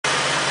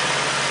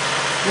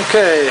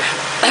Okay,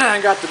 I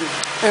got the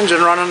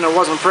engine running. It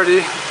wasn't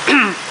pretty.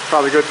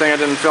 Probably a good thing I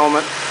didn't film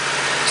it.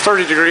 It's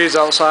 30 degrees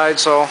outside,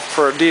 so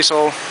for a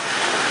diesel,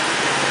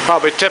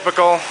 probably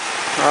typical.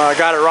 I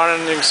got it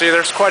running. You can see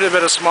there's quite a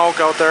bit of smoke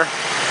out there.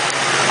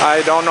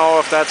 I don't know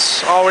if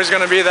that's always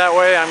going to be that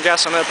way. I'm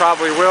guessing it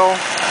probably will,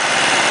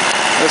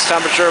 this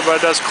temperature, but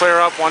it does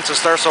clear up once it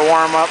starts to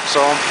warm up,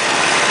 so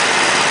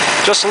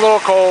just a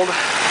little cold.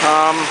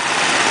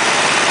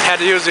 Had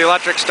to use the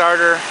electric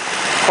starter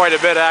quite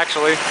a bit,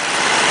 actually.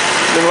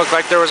 Didn't look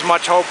like there was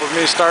much hope of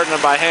me starting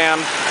it by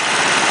hand.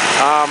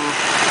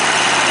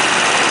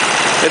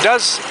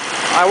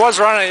 I was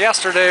running it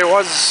yesterday. It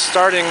was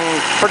starting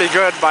pretty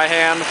good by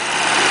hand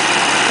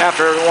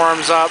after it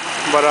warms up,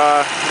 but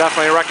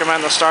definitely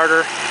recommend the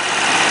starter.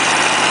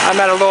 I'm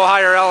at a little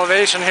higher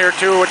elevation here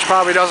too, which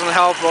probably doesn't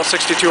help, about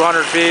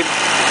 6,200 feet.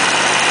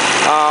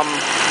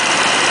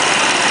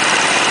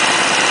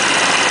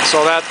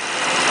 So that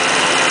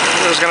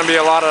there's going to be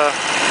a lot of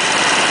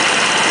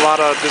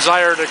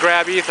desire to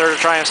grab ether to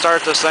try and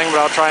start this thing, but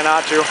I'll try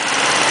not to.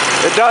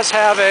 It does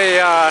have a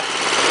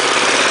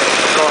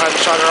go ahead and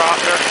shut her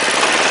off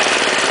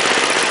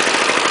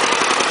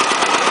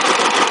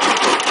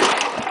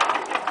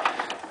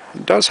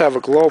there. It does have a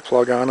glow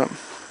plug on it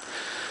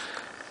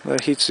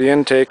that heats the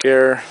intake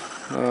air.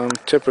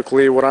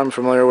 Typically what I'm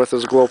familiar with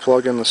is a glow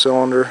plug in the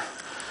cylinder,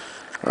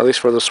 or at least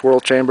for the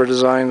swirl chamber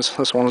designs.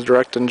 This one's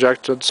direct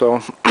injected,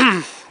 so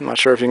I'm not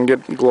sure if you can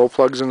get glow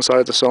plugs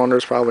inside the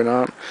cylinders, probably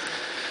not.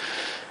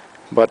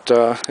 But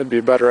it'd be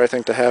better, I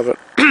think, to have it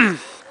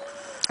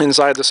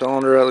inside the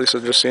cylinder. At least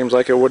it just seems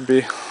like it would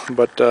be.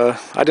 But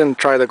I didn't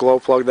try the glow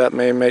plug. That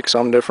may make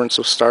some difference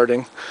of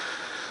starting.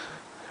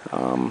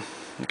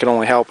 It can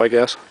only help, I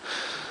guess.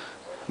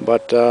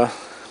 But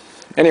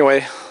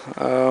anyway,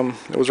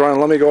 it was running.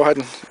 Let me go ahead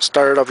and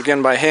start it up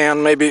again by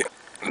hand. Maybe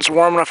it's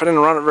warm enough. I didn't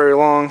run it very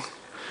long.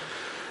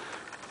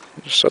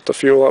 Just set the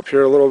fuel up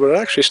here a little bit. It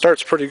actually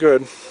starts pretty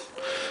good.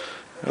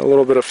 A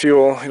little bit of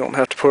fuel. You don't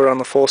have to put it on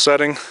the full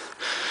setting.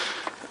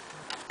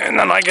 And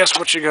then I guess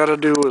what you got to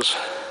do is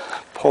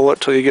pull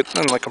it till you get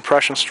in the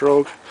compression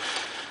stroke,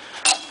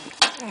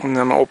 and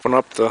then open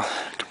up the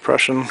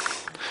compression,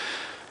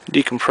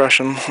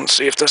 decompression. Let's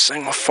see if this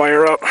thing will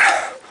fire up.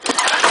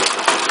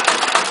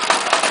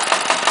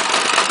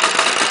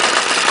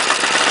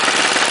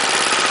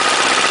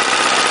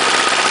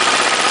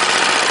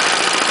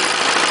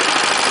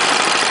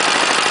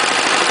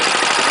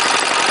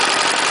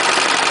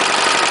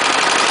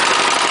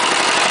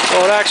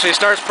 So it actually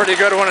starts pretty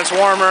good when it's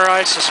warmer,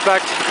 I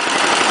suspect.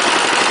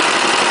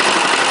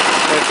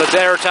 If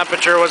the air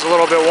temperature was a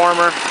little bit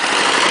warmer.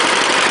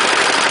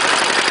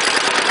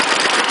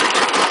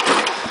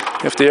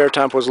 If the air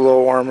temp was a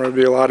little warmer, it'd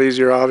be a lot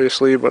easier,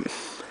 obviously, but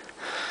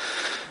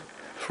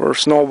for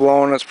snow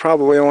blowing, it's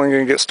probably only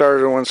going to get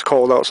started when it's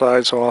cold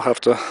outside, so I'll have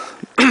to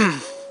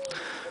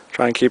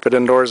try and keep it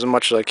indoors as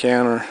much as I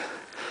can, or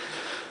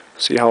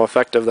see how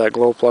effective that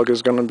glow plug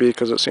is going to be,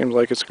 because it seems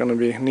like it's going to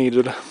be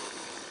needed.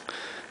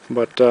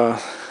 But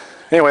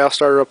anyway, I'll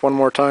start it up one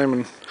more time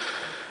and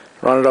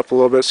run it up a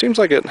little bit. It seems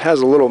like it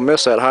has a little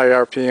miss at high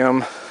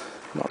RPM.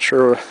 I'm not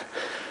sure.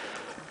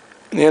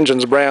 The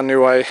engine's brand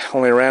new. I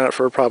only ran it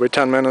for probably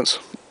 10 minutes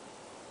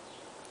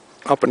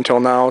up until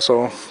now,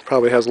 so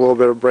probably has a little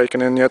bit of breaking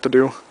in yet to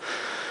do.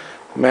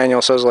 The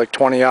manual says like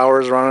 20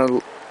 hours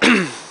running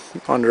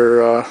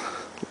under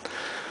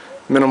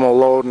minimal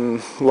load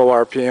and low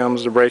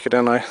RPMs to break it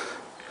in. I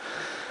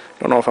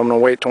don't know if I'm going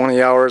to wait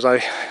 20 hours.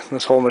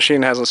 This whole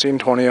machine hasn't seen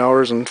 20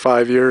 hours in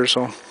 5 years,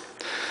 so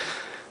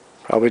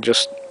probably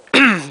just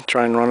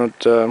try and run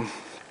it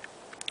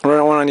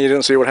when I need it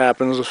and see what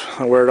happens. If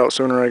I wear it out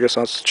sooner, I guess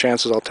that's the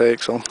chances I'll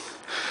take. So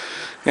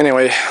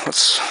anyway,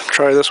 let's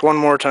try this one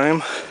more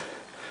time.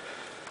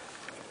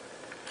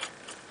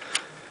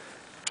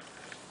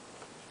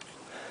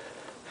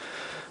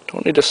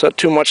 Don't need to set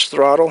too much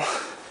throttle.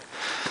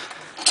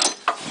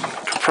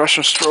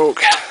 Compression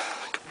stroke,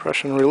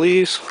 compression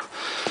release.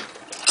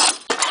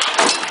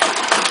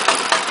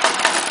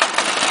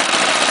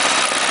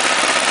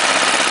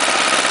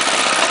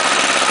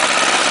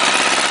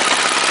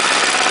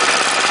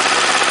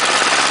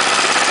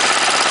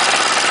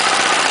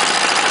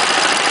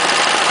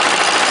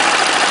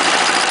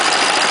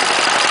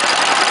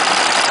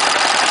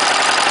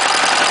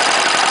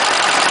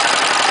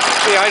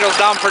 Idles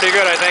down pretty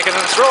good, I think, and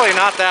it's really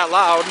not that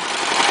loud.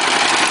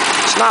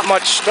 It's not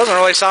much, doesn't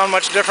really sound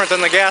much different than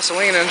the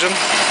gasoline engine.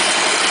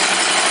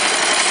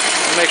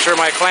 I'll make sure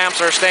my clamps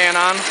are staying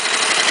on,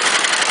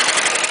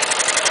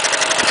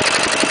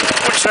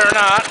 which they're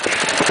not.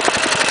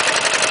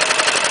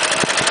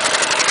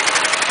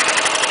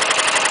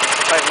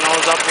 Tighten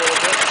those up a little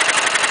bit.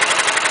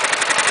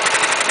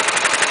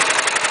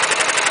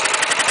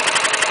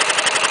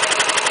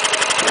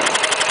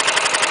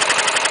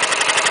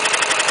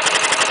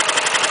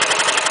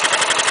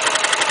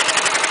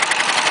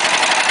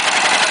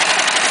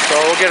 So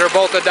we'll get her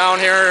bolted down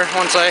here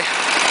once I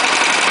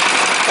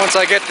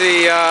get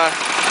the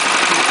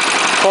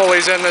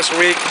pulleys in this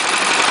week.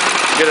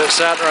 Get it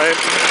set right.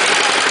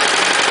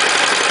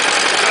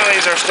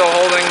 these are still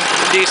holding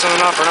decent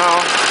enough for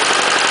now.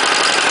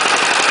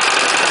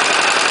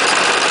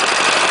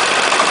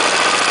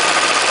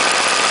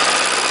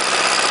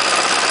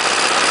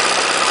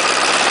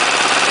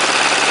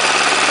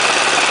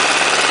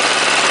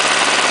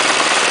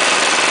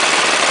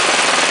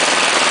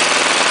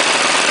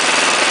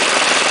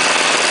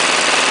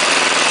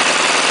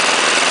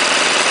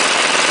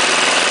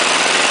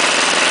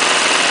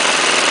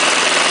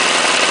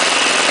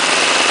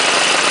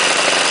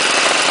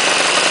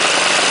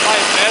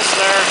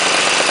 There.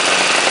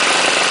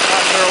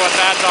 Not sure what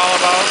that's all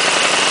about.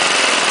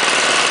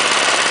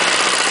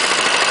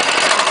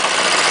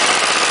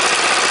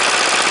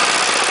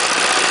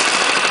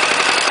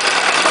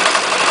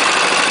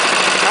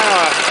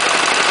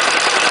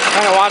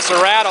 Kind of wants to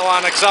rattle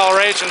on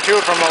acceleration too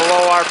from a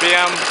low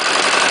RPM.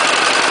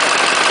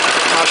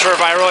 Not sure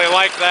if I really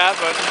like that,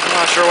 but I'm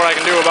not sure what I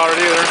can do about it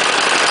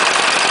either.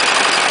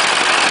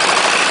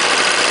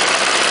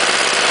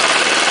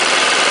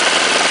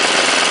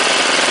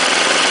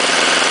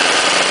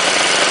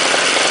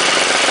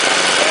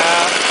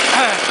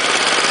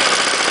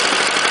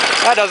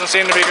 That doesn't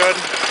seem to be good.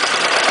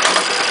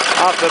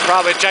 I'll have to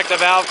probably check the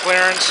valve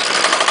clearance.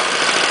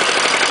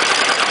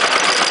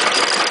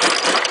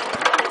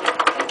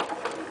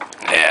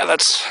 Yeah,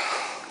 that's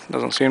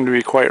doesn't seem to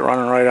be quite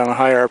running right on a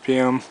high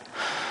RPM.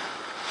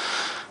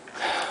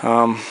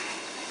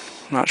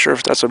 Not sure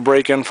if that's a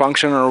break-in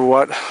function or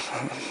what.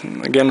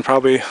 Again,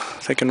 probably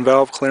thinking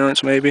valve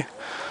clearance maybe.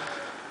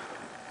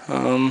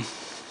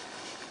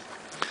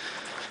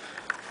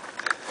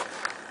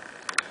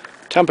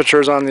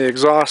 Temperatures on the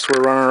exhaust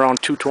were running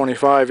around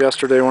 225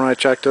 yesterday when I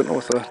checked it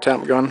with a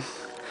temp gun,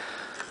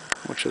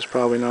 which is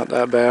probably not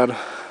that bad.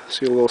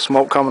 See a little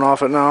smoke coming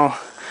off it now.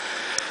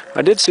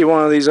 I did see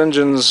one of these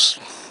engines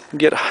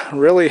get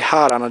really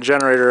hot on a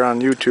generator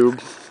on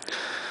YouTube,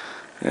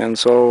 and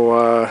so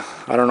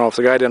I don't know if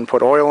the guy didn't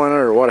put oil in it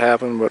or what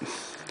happened, but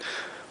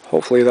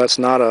hopefully that's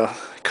not a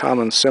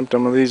common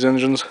symptom of these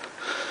engines.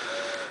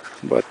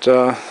 But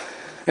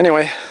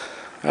anyway,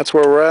 that's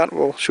where we're at.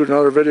 We'll shoot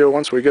another video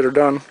once we get her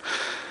done.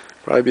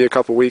 Probably be a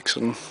couple weeks,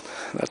 and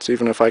that's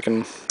even if I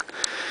can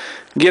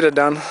get it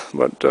done,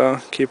 but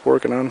keep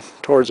working on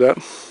towards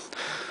that.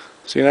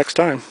 See you next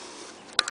time.